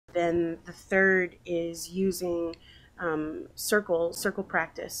Then the third is using circle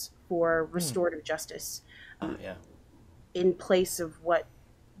practice for restorative justice in place of what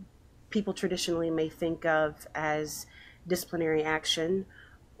people traditionally may think of as disciplinary action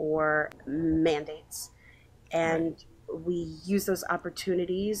or mandates. And we use those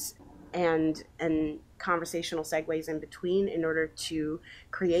opportunities and conversational segues in between in order to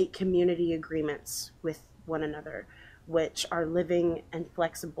create community agreements with one another, which are living and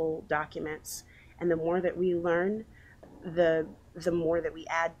flexible documents. And the more that we learn, the more that we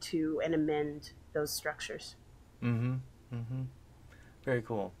add to and amend those structures. Very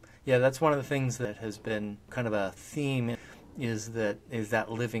cool. Yeah, that's one of the things that has been kind of a theme is that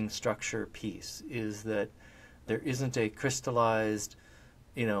living structure piece, is that there isn't a crystallized,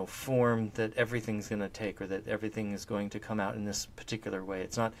 form that everything's going to take, or that everything is going to come out in this particular way.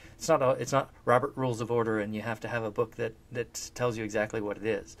 It's not Robert Rules of Order, and you have to have a book that tells you exactly what it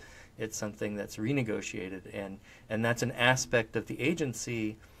is. It's something that's renegotiated, and that's an aspect of the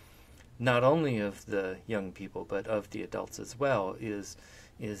agency, not only of the young people but of the adults as well.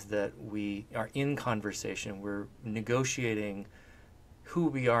 Is that we are in conversation, we're negotiating who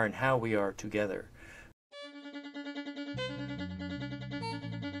we are and how we are together.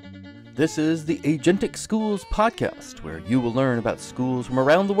 This is the Agentic Schools Podcast, where you will learn about schools from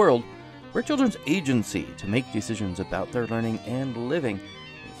around the world where children's agency to make decisions about their learning and living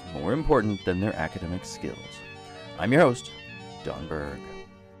is more important than their academic skills. I'm your host, Don Berg.